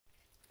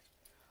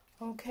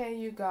Okay,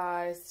 you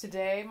guys,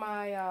 today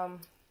my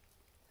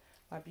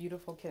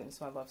beautiful kittens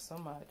who I love so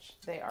much,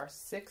 they are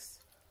 6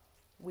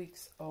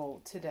 weeks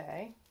old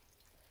today.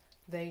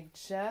 They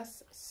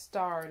just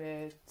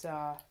started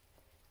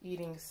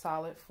eating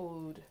solid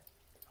food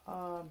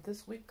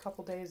this week, a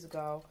couple days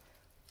ago.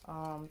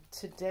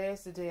 Today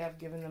is the day I've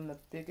given them the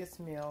biggest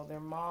meal. Their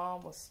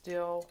mom was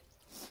still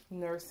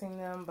nursing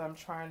them, but I'm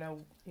trying to,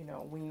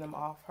 wean them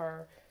off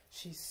her.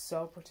 She's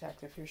so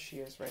protective. Here she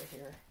is right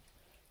here.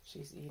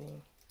 She's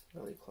eating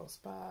really close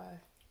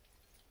by.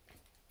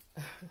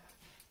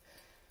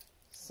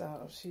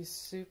 So she's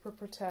super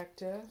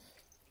protective.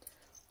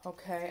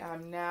 Okay,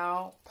 I'm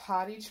now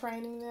potty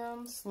training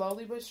them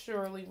slowly but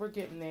surely. We're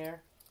getting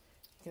there.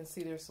 You can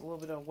see there's a little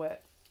bit of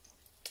wet.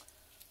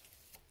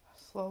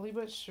 Slowly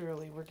but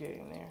surely we're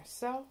getting there.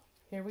 So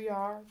here we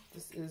are.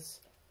 This is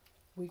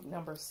week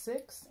number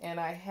 6, and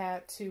I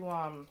had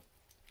to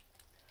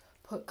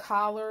put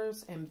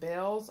collars and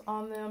bells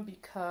on them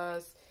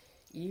because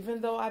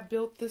even though I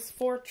built this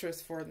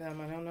fortress for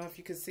them, I don't know if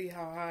you can see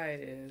how high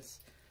it is.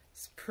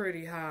 It's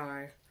pretty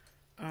high.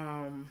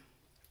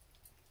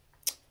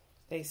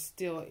 They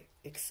still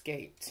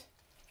escaped.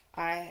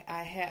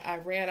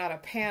 I ran out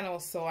of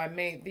panels, so I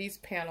made these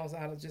panels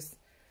out of just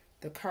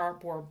the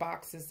cardboard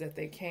boxes that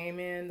they came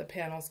in. The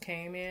panels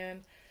came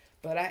in,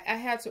 but I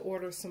had to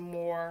order some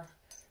more.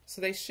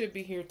 So they should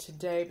be here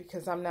today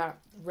because I'm not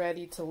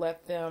ready to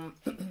let them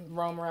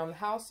roam around the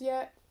house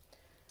yet.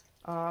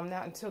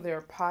 Not until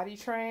they're potty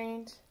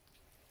trained.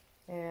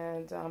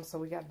 And so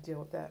we got to deal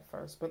with that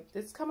first. But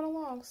it's coming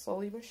along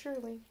slowly but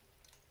surely.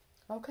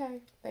 Okay,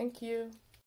 thank you.